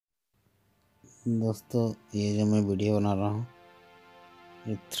दोस्तों, ये जो मैं वीडियो बना रहा हूँ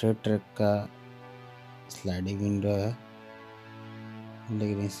ये 3 ट्रैक का स्लाइडिंग विंडो है।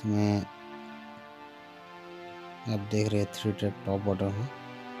 लेकिन इसमें आप देख रहे हैं 3 ट्रैक टॉप बॉटम है।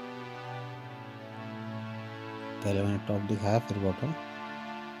 पहले मैंने टॉप दिखाया फिर बॉटम।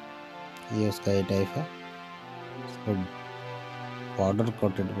 ये उसका ए टाइप है, इसको पाउडर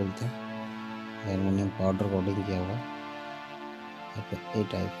कोटेड बोलते हैं। एल्युमिनियम पाउडर कोटिंग किया हुआ ए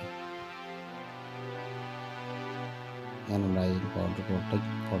टाइप है। एनोलाइजिंग पाउडर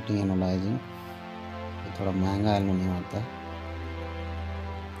कोटिंग एनोलाइजिंग ये थोड़ा महंगा एल्युमिनियम आता है।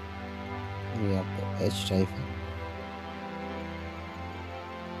 ये आपका एच टाइप है।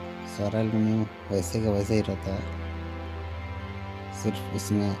 सारा एल्युमिनियम वैसे का वैसे ही रहता है, सिर्फ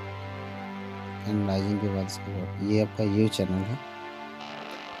इसमें एनालाइजिंग के बाद इसको। ये आपका यू चैनल है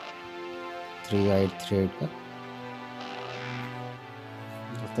 3838 का।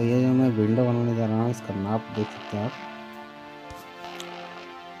 दोस्तों, ये जो मैं विंडो बनाने जा रहा हूँ इसका नाप देख सकते हैं आप।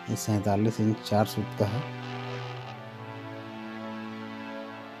 ये 47 इंच 4 फुट का है।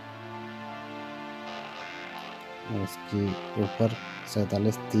 और इसकी ऊपर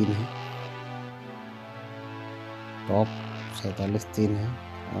 47.3 है, टॉप 47.3 है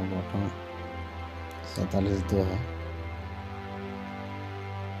और बॉटम 47.2 है।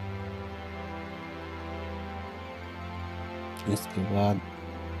 इसके बाद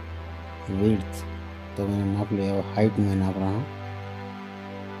विड्थ तो मैंने नाप लिया और हाइट में नाप रहा हूँ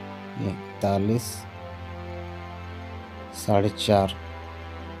 41.5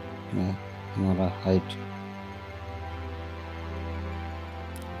 में हमारा हाइट।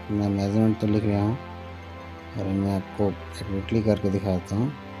 मैं मेजरमेंट तो लिख रहा हूँ और मैं आपको एक्यूरेटली करके दिखाता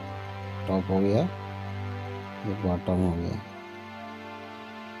हूँ। टॉप हो गया, ये बॉटम हो गया।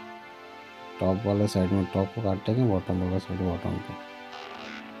 टॉप वाले साइड में टॉप को काटेंगे, बॉटम वाला साइड बॉटम को।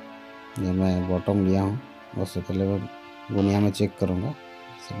 ये मैं बॉटम लिया हूँ। उससे पहले मैं गुनिया में चेक करूँगा,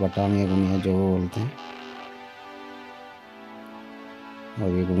 बटाम या गुनिया जो वो बोलते हैं, और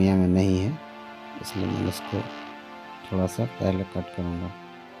ये गुनिया में नहीं है, इसलिए मैं इसको थोड़ा सा पहले कट करूँगा।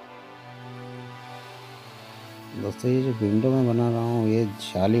 दोस्तों, ये जो विंडो मैं बना रहा हूँ ये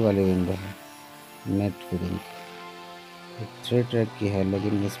जाली वाली विंडो है, नेट फिटिंग। 3 ट्रैक की है,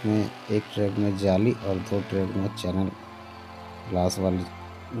 लेकिन इसमें एक ट्रैक में जाली और 2 ट्रैक में चैनल ग्लास वाली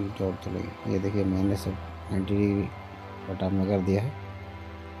जोड़ तो लगी। ये देखिए मैंने सब 90 डिग्री बटाम में कर दिया है,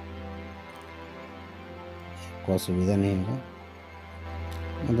 कोई सुविधा नहीं होगा।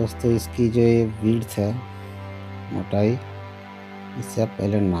 दोस्तों, इसकी जो ये विड्थ है, मोटाई, इससे आप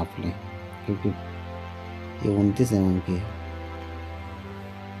पहले नाप लें, क्योंकि ये 29 mm की है।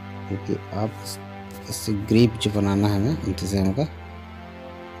 क्योंकि आप इससे ग्रिप जो बनाना है ना 29 mm का,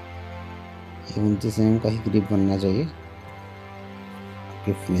 ये 29 mm का ही ग्रिप बनना चाहिए,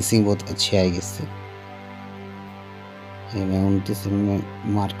 आपकी फिनिशिंग बहुत अच्छी आएगी इससे। ये मैं 29 mm में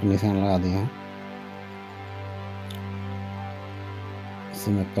मार्क निशान लगा दिया हूँ।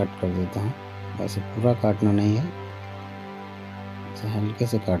 इसे मैं कट कर देता हूँ। वैसे पूरा काटना नहीं है, इसे हल्के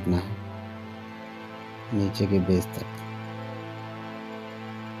से काटना है नीचे के बेस तक।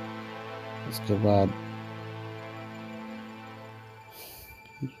 उसके बाद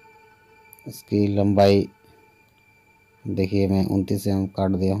इसकी लंबाई देखिए, मैं 29 mm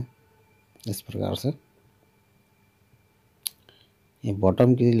काट दिया हूँ इस प्रकार से। ये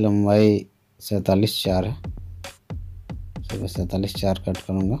बॉटम की लंबाई 47.4 है, तो मैं 47.4 कट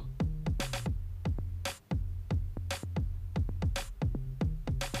करूँगा।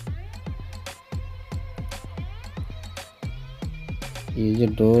 ये जो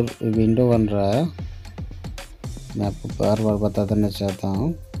डोर विंडो बन रहा है, मैं आपको बार बार बता देना चाहता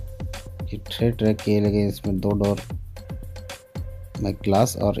हूँ कि 3 ट्रैक के, लेकिन इसमें 2 डोर में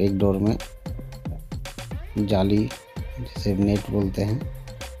ग्लास और 1 डोर में जाली, जिसे नेट बोलते हैं,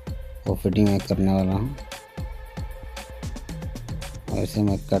 वो फिटिंग मैं करने वाला हूँ। और इसे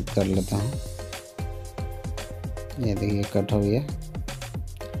मैं कट कर लेता हूँ। ये देखिए कट हो गया।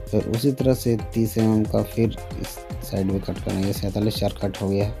 फिर उसी तरह से 30 mm का फिर इस साइड में कट करना है। ये 47.4 कट हो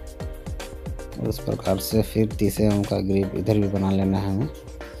गया है, और इस प्रकार से फिर 30 mm का ग्रिप इधर भी बना लेना है हमें।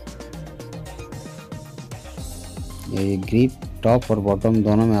 ये ग्रिप टॉप और बॉटम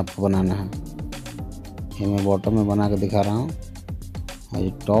दोनों में आपको बनाना है। ये मैं बॉटम में बना के दिखा रहा हूँ, और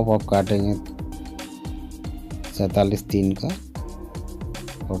ये टॉप आप काटेंगे 47.3 का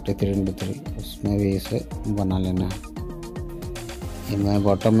 43x3, उसमें भी इसे बना लेना है। ये मैं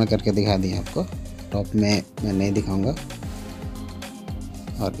बॉटम में करके दिखा दिया आपको, टॉप में मैं नहीं दिखाऊंगा।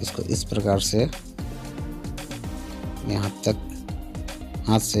 और इसको इस प्रकार से यहाँ तक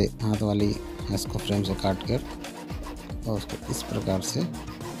हाथ वाली इसको फ्रेम से काट कर, और उसको इस प्रकार से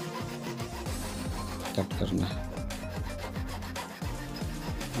कट करना है।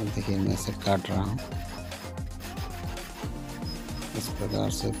 और देखिए मैं इसे काट रहा हूँ। इस प्रकार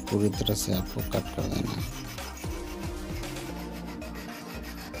से पूरी तरह से आपको कट कर देना है।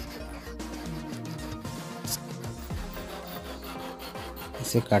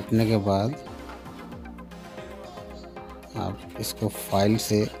 इसे काटने के बाद आप इसको फाइल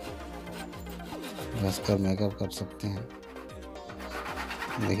से घसकर मेकअप कर सकते हैं।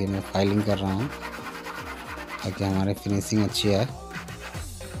 देखिए मैं फाइलिंग कर रहा हूँ ताकि हमारी फिनिशिंग अच्छी आए।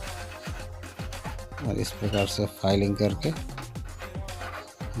 और इस प्रकार से फाइलिंग करके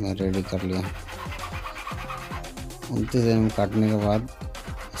मैं रेडी कर लिया। 29 mm काटने के बाद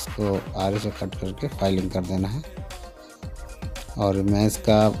इसको आगे से कट करके फाइलिंग कर देना है। और मैं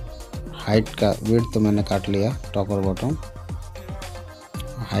इसका हाइट का विड्थ तो मैंने काट लिया, टॉप और बॉटम।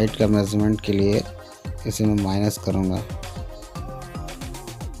 हाइट का मेजरमेंट के लिए इसे मैं माइनस करूँगा।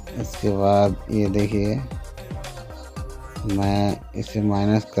 इसके बाद ये देखिए मैं इसे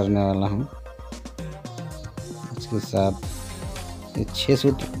माइनस करने वाला हूँ। इसके साथ ये 6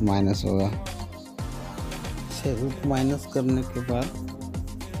 सूट माइनस होगा। 6 सूट माइनस करने के बाद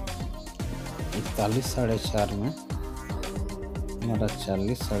 41 4.5 में हमारा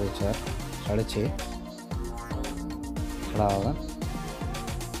 40 4.5 खड़ा होगा।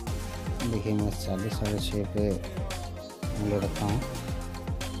 देखिए मैं 40 6.5 पे ले रखा हूँ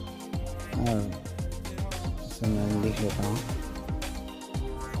और इसे मैं लिख लेता हूँ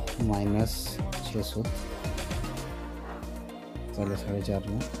 -6 सूट 40 4.5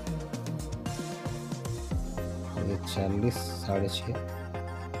 में। ये 40 6.5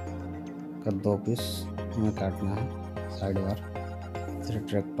 का 2 पीस हमें काटना है साइड बार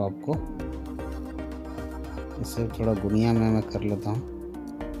ट्रैक टॉप को। इसे थोड़ा गुनिया में मैं कर लेता हूँ।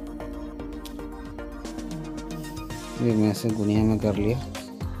 ये मैं इसे गुनिया में कर लिया।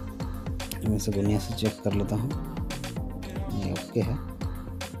 मैं इसे गुनिया से चेक कर लेता हूँ, ये ओके है।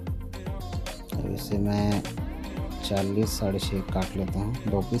 और इसे मैं 40 6.5 काट लेता हूँ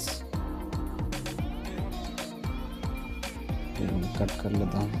 2 पीस। कट कर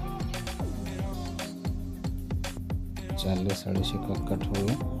लेता हूँ। 40 6.5 का कट हो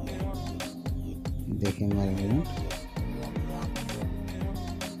गया। देखिए मेजरमेंट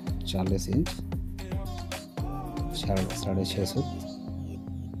 40 इंच 6.5 सूत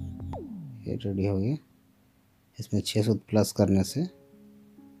ये रेडी हो गया। इसमें 6 सूत प्लस करने से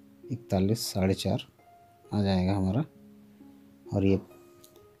 41 4.5 आ जाएगा हमारा। और ये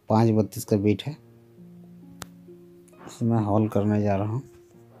 5 32 का बीट है। इसमें हॉल करने जा रहा हूँ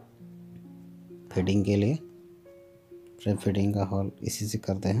फिटिंग के लिए। फ्रेम फिटिंग का हॉल इसी से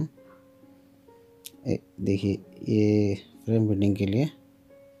करते हैं। देखिए ये फ्रेम फिटिंग के लिए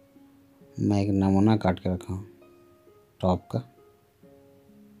मैं एक नमूना काट के रखा हूँ टॉप का।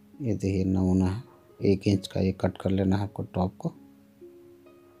 ये देखिए नमूना है 1 इंच का। ये कट कर लेना है आपको टॉप को।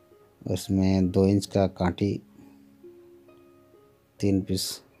 इसमें 2 इंच का कांटी 3 पीस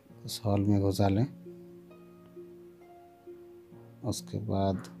उस हॉल में घुसा लें। उसके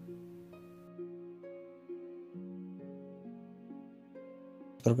बाद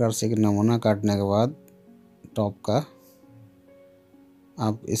इस प्रकार से एक नमूना काटने के बाद टॉप का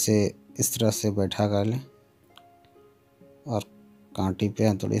आप इसे इस तरह से बैठा कर लें और कांटी पे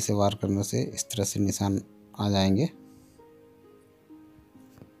हथौड़ी से वार करने से इस तरह से निशान आ जाएंगे।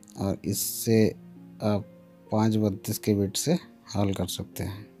 और इससे आप 5 32 के बीट से हल कर सकते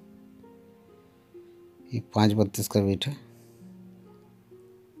हैं। ये 5 32 का बीट है।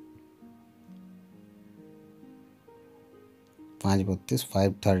 पाँच 32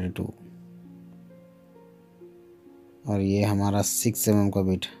 532 और ये हमारा 6 mm का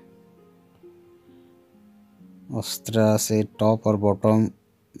बीट है। उस तरह से टॉप और बॉटम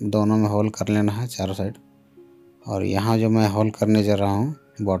दोनों में होल कर लेना है चारों साइड। और यहाँ जो मैं होल करने जा रहा हूँ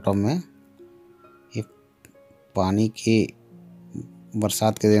बॉटम में, ये पानी की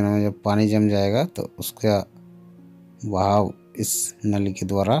बरसात के दिनों में जब पानी जम जाएगा तो उसका बहाव इस नली के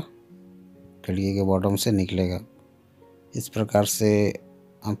द्वारा खिड़की के बॉटम से निकलेगा। इस प्रकार से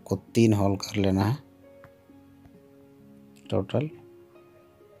आपको 3 होल कर लेना है टोटल।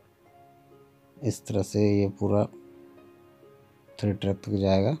 इस तरह से ये पूरा 3 ट्रैक तक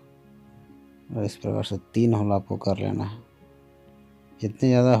जाएगा। और इस प्रकार से 3 होल आपको कर लेना है। जितने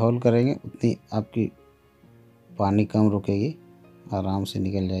ज़्यादा होल करेंगे उतनी आपकी पानी कम रुकेगी, आराम से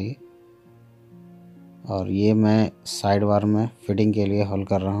निकल जाएगी। और ये मैं साइड बार में फिटिंग के लिए होल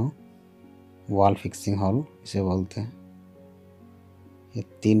कर रहा हूँ। वॉल फिक्सिंग होल इसे बोलते हैं। ये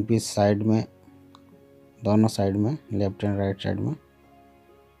 3 पीस साइड में, दोनों साइड में, लेफ्ट एंड राइट साइड में।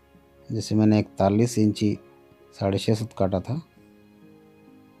 जैसे मैंने 41 इंची 6.5 सूत काटा था,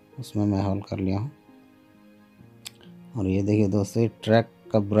 उसमें मैं होल कर लिया हूँ। और ये देखिए दोस्तों, ट्रैक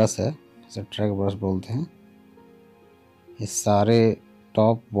का ब्रश है, इसे ट्रैक ब्रश बोलते हैं। ये सारे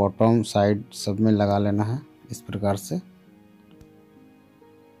टॉप बॉटम साइड सब में लगा लेना है इस प्रकार से।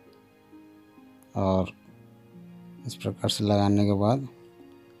 और इस प्रकार से लगाने के बाद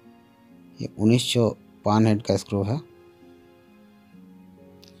ये 1900 पान हेड का स्क्रू है।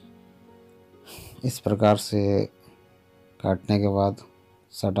 इस प्रकार से काटने के बाद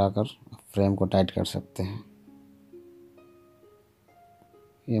सटाकर फ्रेम को टाइट कर सकते हैं।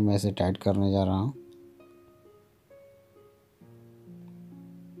 ये मैं इसे टाइट करने जा रहा हूँ।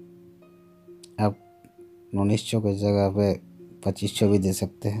 आप 1900 की जगह पे 2500 भी दे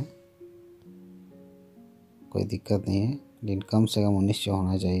सकते हैं, कोई दिक्कत नहीं है, लेकिन कम से कम 1900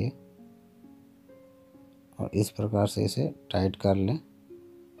 होना चाहिए। और इस प्रकार से इसे टाइट कर लें।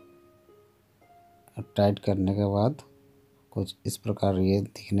 और टाइट करने के बाद कुछ इस प्रकार ये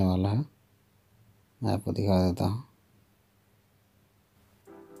दिखने वाला है, मैं आपको दिखा देता हूँ।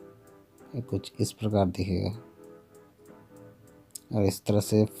 ये कुछ इस प्रकार दिखेगा और इस तरह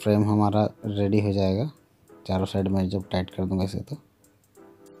से फ्रेम हमारा रेडी हो जाएगा। चारों साइड में जब टाइट कर दूंगा इसे तो,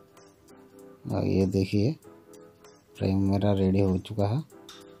 और ये देखिए फ्रेम मेरा रेडी हो चुका है।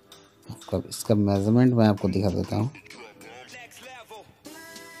 आपका इसका मेज़रमेंट मैं आपको दिखा देता हूँ।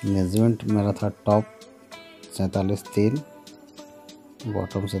 मेज़रमेंट मेरा था टॉप 47.3,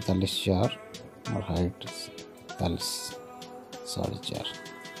 बॉटम 47.4 और हाइट 47.4।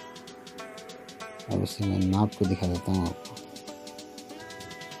 अब इसे मैं नाप के दिखा देता हूँ आपको।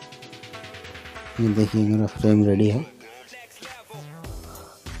 ये देखिए मेरा फ्रेम रेडी है।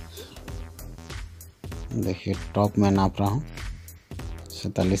 देखिए टॉप मैं नाप रहा हूँ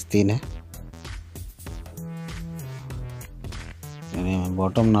 47.3 है। मैं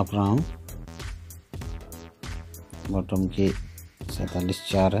बॉटम नाप रहा हूँ, बॉटम की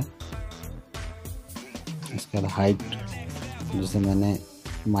 47.4 है। इसके बाद हाइट जिसे मैंने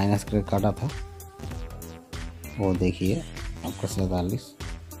माइनस करके काटा था वो देखिए आपका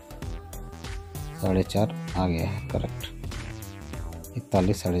 47.4 आ गया है करेक्ट,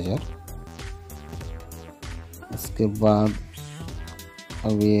 41.4। इसके बाद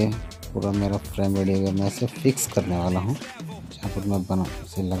अब ये पूरा मेरा फ्रेम रेडी हो गया। मैं इसे फिक्स करने वाला हूँ, जहाँ पर मैं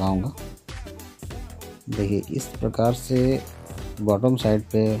इसे लगाऊंगा। देखिए इस प्रकार से बॉटम साइड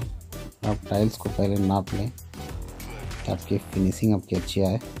पे आप टाइल्स को पहले नाप लें कि आपकी फिनिशिंग आपकी अच्छी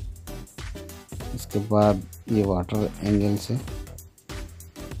आए। इसके बाद ये वाटर एंगल से,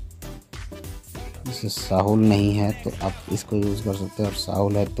 जैसे साहुल नहीं है तो आप इसको यूज़ कर सकते हैं, और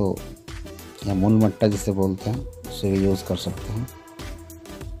साहुल है तो या मूल मट्टा जिसे बोलते हैं उसे भी यूज़ कर सकते हैं।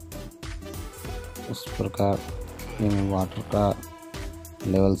 उस प्रकार ये मैं वाटर का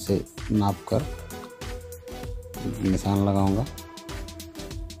लेवल से नाप कर निशान लगाऊंगा।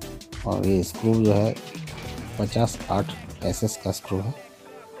 और ये स्क्रू जो है 58 SS का स्क्रू है।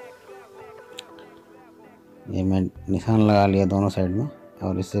 ये मैं निशान लगा लिया दोनों साइड में,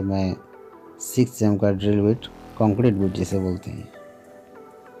 और इसे मैं 6 mm का ड्रिल बिट, कंक्रीट बिट जिसे बोलते हैं,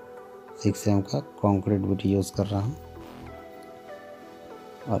 6 mm का कंक्रीट बिट यूज़ कर रहा हूँ।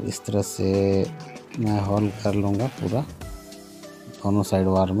 और इस तरह से मैं होल कर लूँगा पूरा दोनों साइड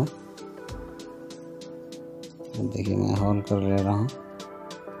वार में। देखिए मैं होल कर ले रहा हूँ।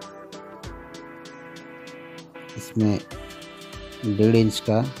 इसमें 1.5 इंच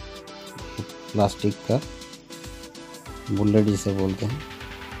का प्लास्टिक का बुलेट जिसे बोलते हैं,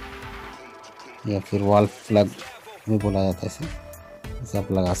 या फिर वॉल प्लग भी बोला जाता है इसे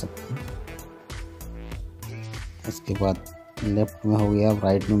आप लगा सकते हैं। इसके बाद लेफ्ट में हो गया, अब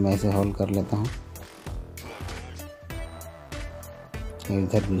राइट में मैं इसे होल कर लेता हूँ।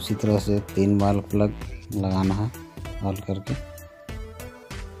 इधर दूसरी तरह से 3 बार प्लग लगाना है होल करके।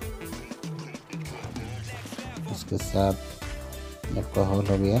 इसके साथ आपका होल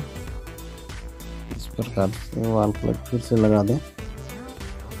हो गया। इस प्रकार से वाल प्लग फिर से लगा दें।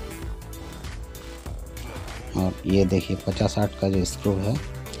 और ये देखिए 50-60 का जो स्क्रू है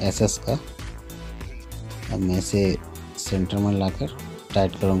SS का, अब मैं इसे सेंटर में लाकर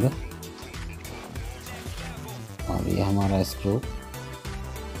टाइट करूँगा। और ये हमारा स्क्रू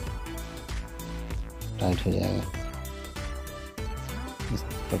टाइट हो जाएगा। इस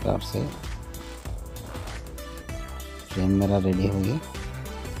प्रकार से फ्रेम मेरा रेडी हो गया,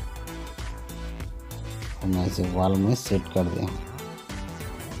 और मैं इसे वॉल में सेट कर दिया।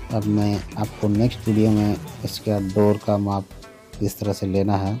 अब मैं आपको नेक्स्ट वीडियो में इसका डोर का माप किस तरह से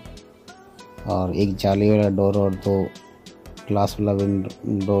लेना है, और एक जाली वाला डोर और 2 ग्लास वाला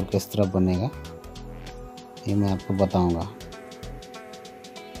डोर किस तरह बनेगा, ये मैं आपको बताऊंगा।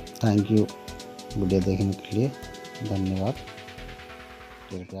 थैंक यू वीडियो देखने के लिए, धन्यवाद।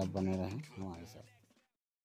 कृपया आप बने रहें हमारे साथ।